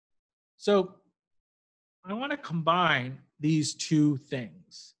So I want to combine these two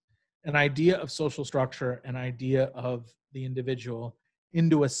things, an idea of social structure, an idea of the individual,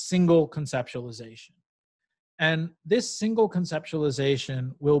 into a single conceptualization. And this single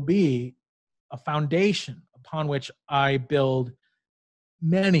conceptualization will be a foundation upon which I build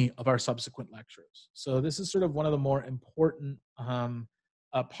many of our subsequent lectures. So this is sort of one of the more important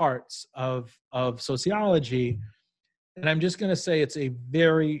parts of sociology. And I'm just going to say it's a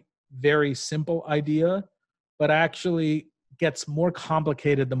very, very simple idea, but actually gets more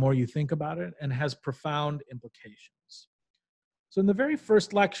complicated the more you think about it and has profound implications. So in the very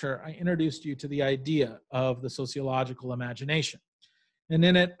first lecture, I introduced you to the idea of the sociological imagination. And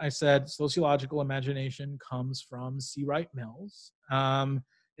in it, I said sociological imagination comes from C. Wright Mills. In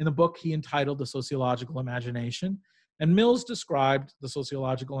the book, he entitled The Sociological Imagination. And Mills described the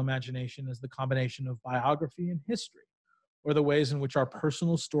sociological imagination as the combination of biography and history, or the ways in which our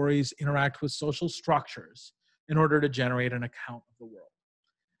personal stories interact with social structures in order to generate an account of the world.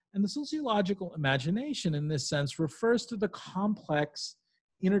 And the sociological imagination, in this sense, refers to the complex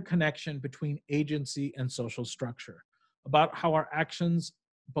interconnection between agency and social structure, about how our actions,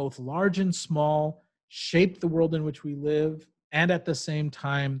 both large and small, shape the world in which we live, and at the same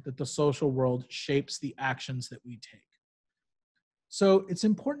time that the social world shapes the actions that we take. So it's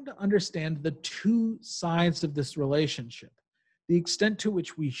important to understand the two sides of this relationship, the extent to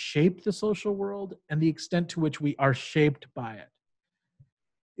which we shape the social world and the extent to which we are shaped by it.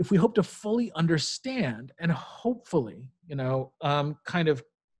 If we hope to fully understand and hopefully, kind of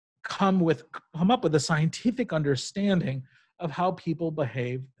come up with a scientific understanding of how people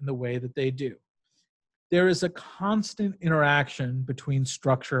behave in the way that they do, there is a constant interaction between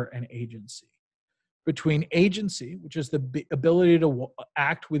structure and agency. Between agency, which is the ability to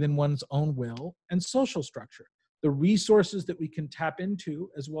act within one's own will, and social structure, the resources that we can tap into,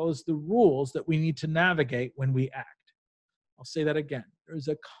 as well as the rules that we need to navigate when we act. I'll say that again. There's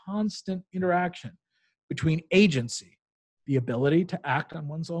a constant interaction between agency, the ability to act on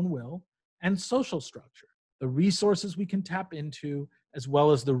one's own will, and social structure, the resources we can tap into, as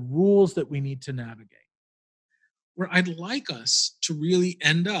well as the rules that we need to navigate. Where I'd like us to really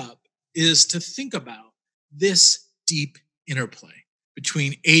end up is to think about this deep interplay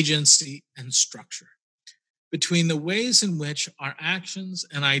between agency and structure, between the ways in which our actions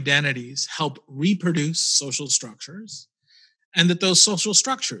and identities help reproduce social structures, and that those social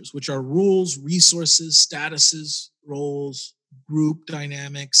structures, which are rules, resources, statuses, roles, group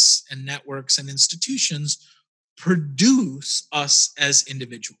dynamics, and networks and institutions, produce us as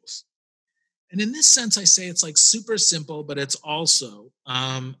individuals. And in this sense, I say it's like super simple, but it's also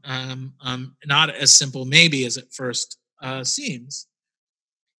not as simple maybe as it first seems.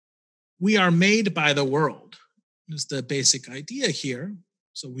 We are made by the world is the basic idea here.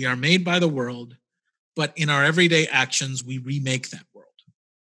 So we are made by the world, but in our everyday actions, we remake that world.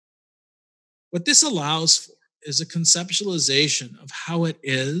 What this allows for is a conceptualization of how it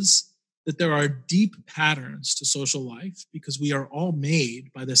is that there are deep patterns to social life because we are all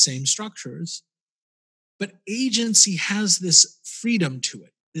made by the same structures, but agency has this freedom to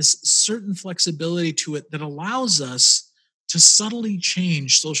it, this certain flexibility to it that allows us to subtly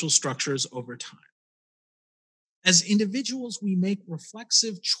change social structures over time. As individuals, we make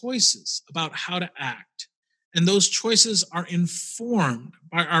reflexive choices about how to act, and those choices are informed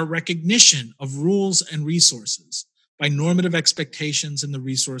by our recognition of rules and resources, by normative expectations and the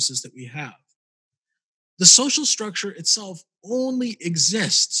resources that we have. The social structure itself only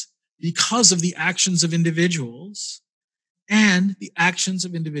exists because of the actions of individuals, and the actions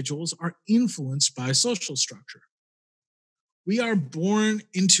of individuals are influenced by social structure. We are born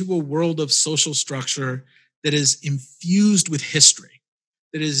into a world of social structure that is infused with history,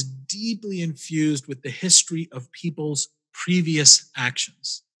 that is deeply infused with the history of people's previous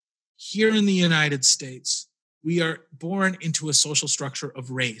actions. Here in the United States, we are born into a social structure of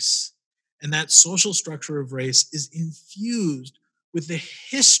race, and that social structure of race is infused with the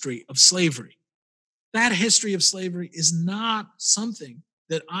history of slavery. That history of slavery is not something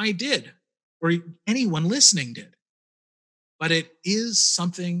that I did or anyone listening did, but it is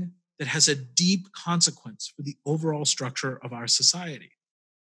something that has a deep consequence for the overall structure of our society.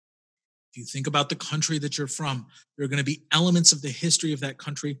 If you think about the country that you're from, there are going to be elements of the history of that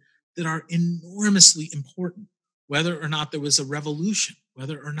country that are enormously important, whether or not there was a revolution,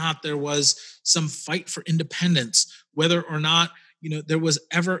 whether or not there was some fight for independence, whether or not there was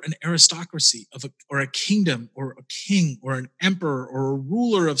ever an aristocracy or a kingdom or a king or an emperor or a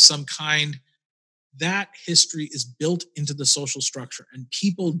ruler of some kind. That history is built into the social structure, and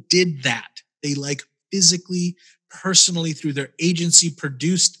people did that. They physically, personally, through their agency,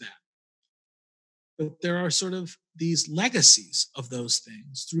 produced that. but there are sort of these legacies of those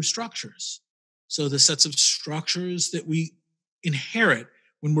things through structures. So the sets of structures that we inherit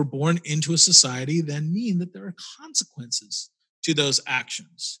when we're born into a society then mean that there are consequences to those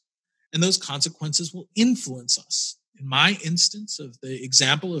actions. And those consequences will influence us. In my instance of the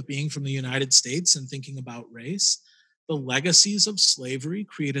example of being from the United States and thinking about race, the legacies of slavery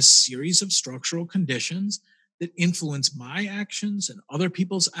create a series of structural conditions that influence my actions and other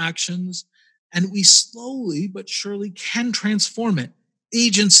people's actions. And we slowly but surely can transform it.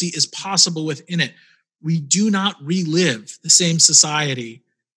 Agency is possible within it. We do not relive the same society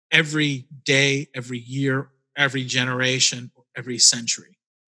every day, every year, every generation, every century,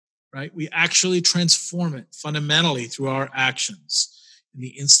 right? We actually transform it fundamentally through our actions. In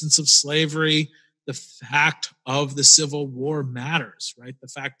the instance of slavery, the fact of the Civil War matters, right? The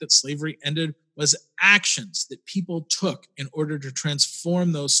fact that slavery ended was actions that people took in order to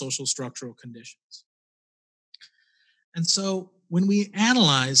transform those social structural conditions. And so when we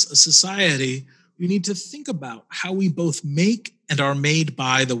analyze a society, we need to think about how we both make and are made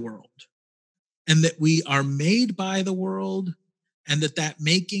by the world. And that we are made by the world, and that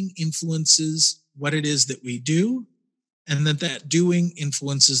making influences what it is that we do, and that doing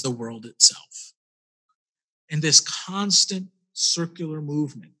influences the world itself. And this constant circular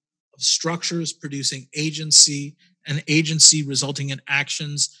movement of structures producing agency and agency resulting in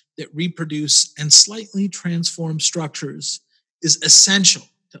actions that reproduce and slightly transform structures is essential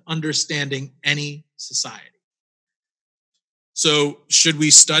to understanding any society. So, should we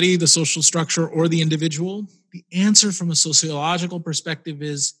study the social structure or the individual? The answer from a sociological perspective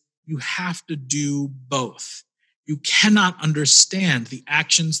is you have to do both. You cannot understand the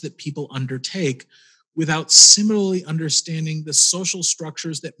actions that people undertake without similarly understanding the social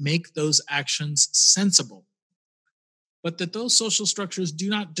structures that make those actions sensible. But that those social structures do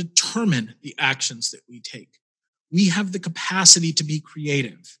not determine the actions that we take. We have the capacity to be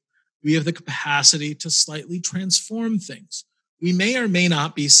creative. We have the capacity to slightly transform things. We may or may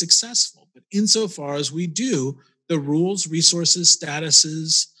not be successful, but insofar as we do, the rules, resources,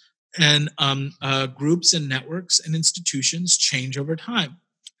 statuses, and groups and networks and institutions change over time.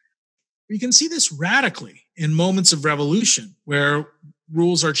 We can see this radically in moments of revolution where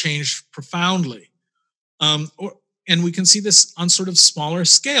rules are changed profoundly. And we can see this on sort of smaller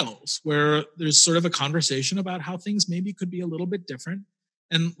scales where there's sort of a conversation about how things maybe could be a little bit different.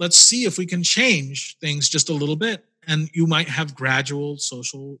 And let's see if we can change things just a little bit. And you might have gradual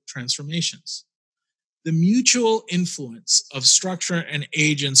social transformations. The mutual influence of structure and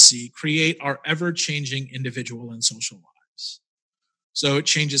agency create our ever-changing individual and social lives. So it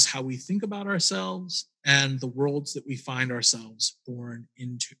changes how we think about ourselves and the worlds that we find ourselves born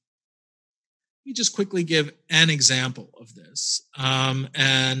into. Let me just quickly give an example of this. I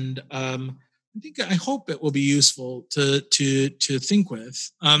hope it will be useful to think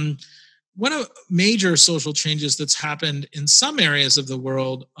with. One of major social changes that's happened in some areas of the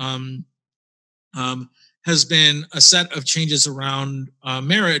world has been a set of changes around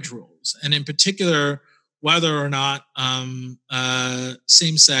marriage rules, and in particular, whether or not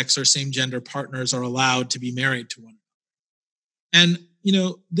same-sex or same-gender partners are allowed to be married to one another. And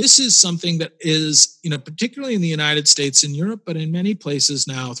this is something that is, particularly in the United States and Europe, but in many places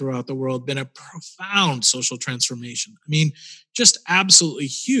now throughout the world, been a profound social transformation. I mean, just absolutely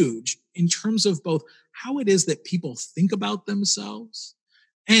huge in terms of both how it is that people think about themselves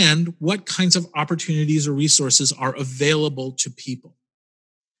and what kinds of opportunities or resources are available to people.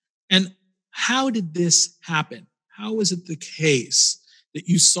 And how did this happen? How was it the case that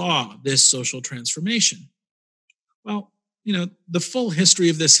you saw this social transformation? Well, the full history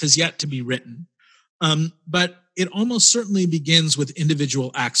of this has yet to be written, but it almost certainly begins with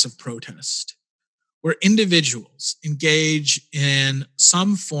individual acts of protest, where individuals engage in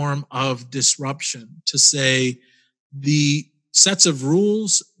some form of disruption to say the sets of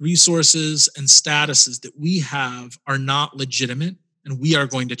rules, resources, and statuses that we have are not legitimate, and we are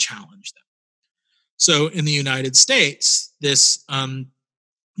going to challenge them. So in the United States, this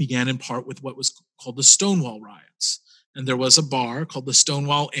began in part with what was called the Stonewall riots. And there was a bar called the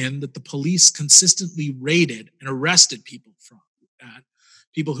Stonewall Inn that the police consistently raided and arrested people from,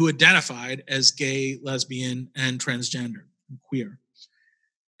 people who identified as gay, lesbian, and transgender and queer.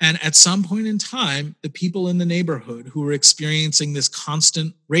 And at some point in time, the people in the neighborhood who were experiencing this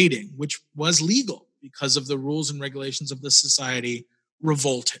constant raiding, which was legal because of the rules and regulations of the society,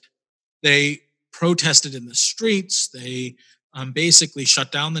 revolted. They protested in the streets. They basically shut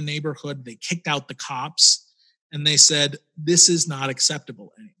down the neighborhood. They kicked out the cops. And they said, this is not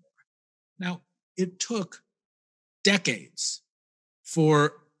acceptable anymore. Now, it took decades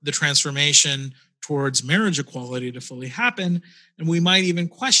for the transformation towards marriage equality to fully happen, and we might even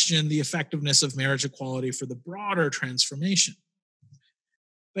question the effectiveness of marriage equality for the broader transformation.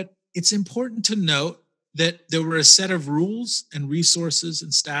 But it's important to note that there were a set of rules and resources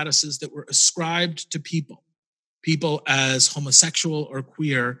and statuses that were ascribed to people as homosexual or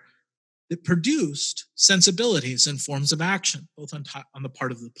queer, that produced sensibilities and forms of action, both on the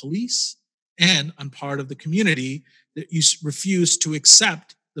part of the police and on part of the community that refused to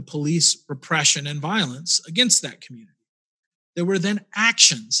accept the police repression and violence against that community. There were then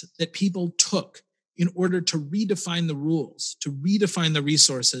actions that people took in order to redefine the rules, to redefine the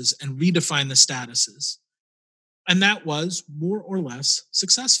resources, and redefine the statuses. And that was more or less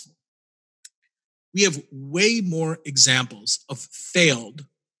successful. We have way more examples of failed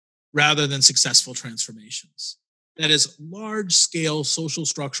rather than successful transformations. That is, large-scale social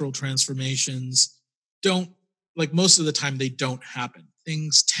structural transformations don't, like most of the time, they don't happen.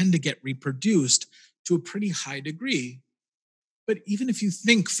 Things tend to get reproduced to a pretty high degree. But even if you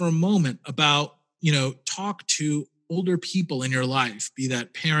think for a moment about, talk to older people in your life, be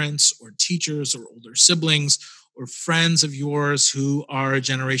that parents or teachers or older siblings or friends of yours who are a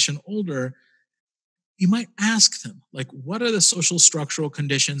generation older, you might ask them, like, what are the social structural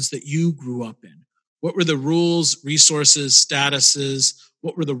conditions that you grew up in? What were the rules, resources, statuses?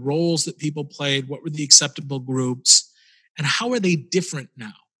 What were the roles that people played? What were the acceptable groups? And how are they different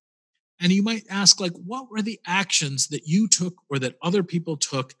now? And you might ask, like, what were the actions that you took or that other people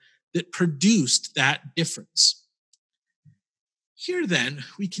took that produced that difference? Here, then,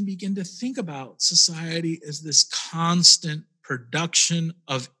 we can begin to think about society as this constant production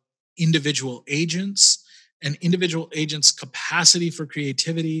of individual agents and individual agents' capacity for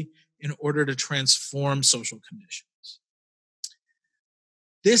creativity in order to transform social conditions.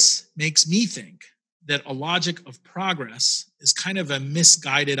 This makes me think that a logic of progress is kind of a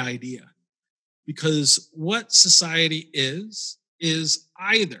misguided idea, because what society is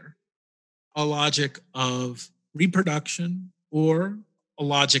either a logic of reproduction or a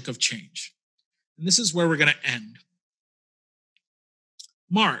logic of change. And this is where we're going to end.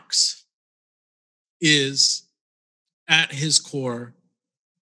 Marx is, at his core,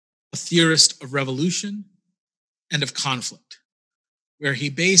 a theorist of revolution and of conflict, where he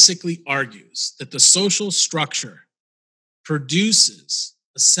basically argues that the social structure produces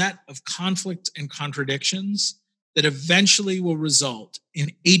a set of conflicts and contradictions that eventually will result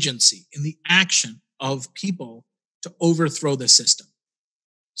in agency, in the action of people to overthrow the system.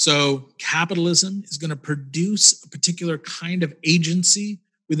 So capitalism is going to produce a particular kind of agency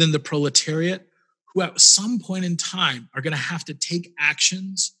within the proletariat who at some point in time are going to have to take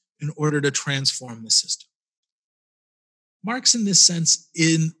actions in order to transform the system. Marx, in this sense,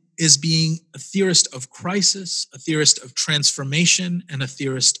 is being a theorist of crisis, a theorist of transformation, and a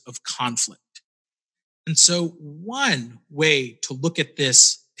theorist of conflict. And so one way to look at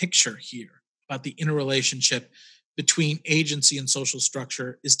this picture here about the interrelationship between agency and social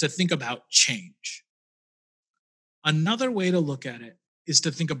structure is to think about change. Another way to look at it is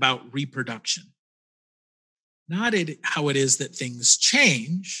to think about reproduction. Not how it is that things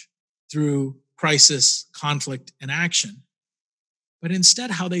change through crisis, conflict, and action, but instead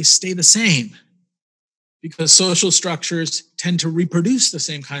how they stay the same, because social structures tend to reproduce the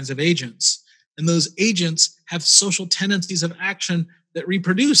same kinds of agents, and those agents have social tendencies of action that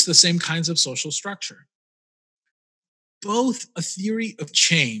reproduce the same kinds of social structure. Both a theory of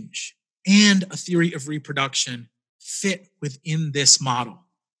change and a theory of reproduction fit within this model.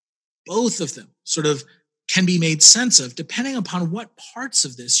 Both of them sort of can be made sense of depending upon what parts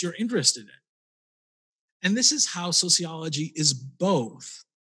of this you're interested in. And this is how sociology is both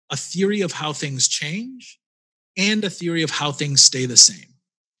a theory of how things change and a theory of how things stay the same.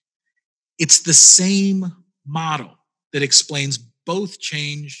 It's the same model that explains both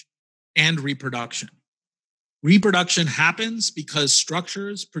change and reproduction. Reproduction happens because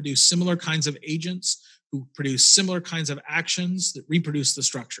structures produce similar kinds of agents who produce similar kinds of actions that reproduce the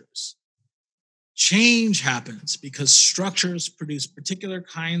structures. Change happens because structures produce particular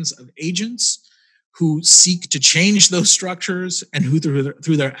kinds of agents who seek to change those structures and who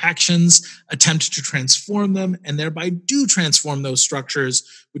through their actions attempt to transform them and thereby do transform those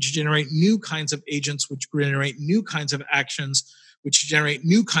structures, which generate new kinds of agents, which generate new kinds of actions, which generate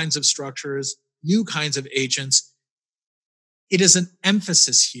new kinds of structures, new kinds of agents. It is an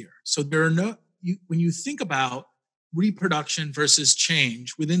emphasis here. So there are when you think about reproduction versus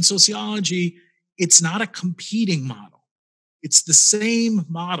change within sociology, it's not a competing model. It's the same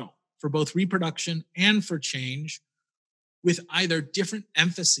model for both reproduction and for change, with either different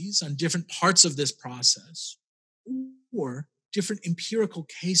emphases on different parts of this process or different empirical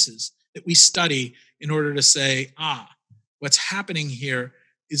cases that we study in order to say, what's happening here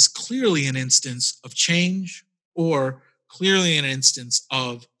is clearly an instance of change or clearly an instance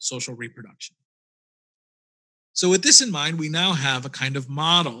of social reproduction. So, with this in mind, we now have a kind of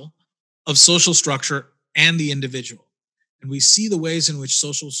model of social structure and the individual. And we see the ways in which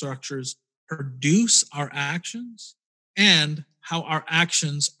social structures produce our actions and how our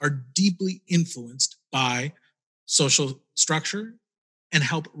actions are deeply influenced by social structure and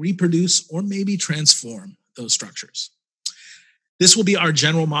help reproduce or maybe transform those structures. This will be our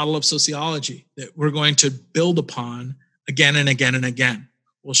general model of sociology that we're going to build upon again and again and again.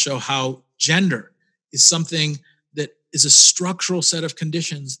 We'll show how gender is something that is a structural set of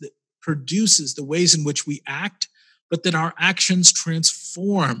conditions that produces the ways in which we act, but that our actions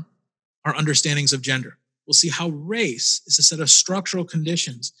transform our understandings of gender. We'll see how race is a set of structural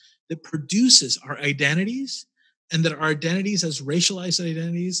conditions that produces our identities, and that our identities as racialized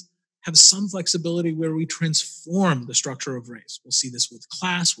identities have some flexibility where we transform the structure of race. We'll see this with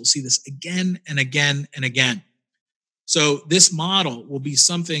class. We'll see this again and again and again. So this model will be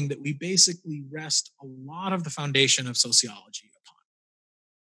something that we basically rest a lot of the foundation of sociology